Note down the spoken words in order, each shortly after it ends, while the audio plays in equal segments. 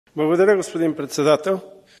Благодаря, господин председател.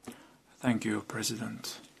 Thank you,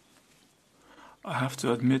 President. I have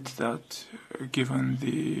to admit that given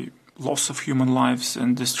the loss of human lives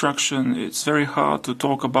and destruction, it's very hard to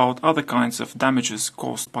talk about other kinds of damages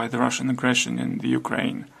caused by the Russian aggression in the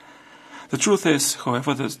Ukraine. The truth is,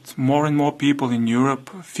 however, that more and more people in Europe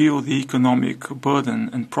feel the economic burden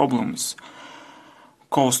and problems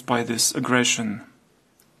caused by this aggression.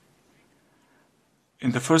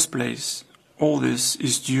 In the first place, all this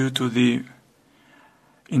is due to the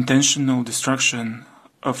intentional destruction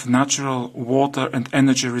of natural water and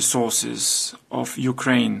energy resources of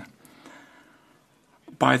Ukraine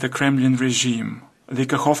by the Kremlin regime. The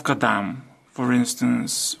Kakhovka Dam, for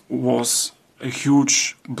instance, was a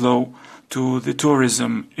huge blow to the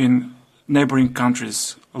tourism in neighboring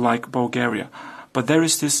countries like Bulgaria. But there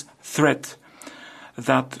is this threat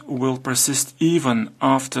that will persist even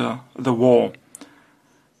after the war,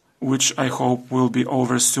 which I hope will be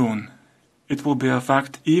over soon. It will be a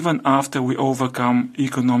fact even after we overcome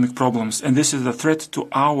economic problems. And this is a threat to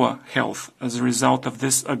our health as a result of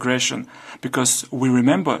this aggression, because we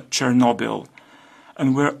remember Chernobyl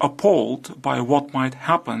and we're appalled by what might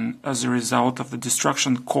happen as a result of the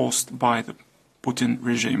destruction caused by the Putin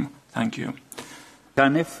regime. Thank you.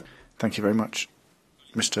 Kanev. Thank you very much,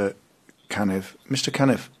 Mr. Kanev. Mr.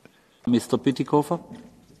 Kanev. Mr. Bütikofer.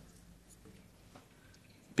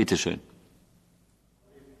 Bitte schön.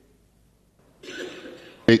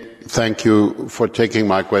 Thank you for taking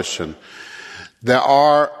my question. There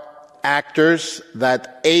are actors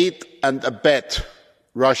that aid and abet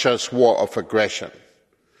Russia's war of aggression.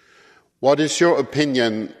 What is your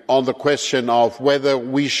opinion on the question of whether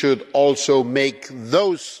we should also make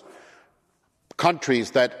those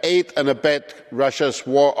countries that aid and abet Russia's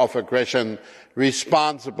war of aggression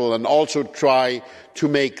responsible and also try to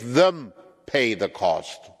make them pay the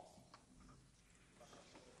cost?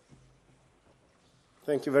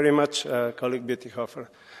 Thank you very much, colleague Bütikofer.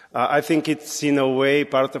 I think it's in a way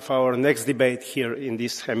part of our next debate here in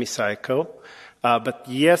this hemicycle. But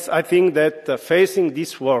yes, I think that facing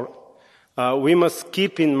this war, we must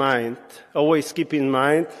always keep in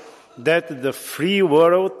mind that the free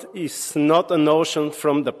world is not a notion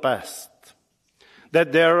from the past.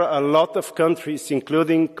 That there are a lot of countries,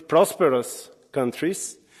 including prosperous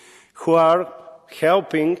countries, who are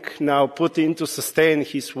helping now Putin to sustain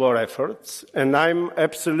his war efforts. And I'm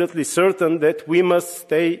absolutely certain that we must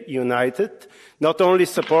stay united, not only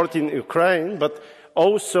supporting Ukraine, but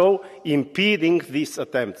also impeding these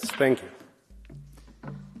attempts. Thank you.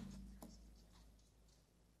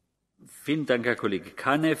 Vielen Dank, Herr Kollege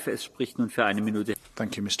Kanev. Es spricht nun für eine Minute.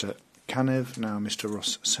 Thank you, Mr. Kanev. Now, Mr.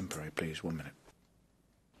 Ross Simpere, please, 1 minute.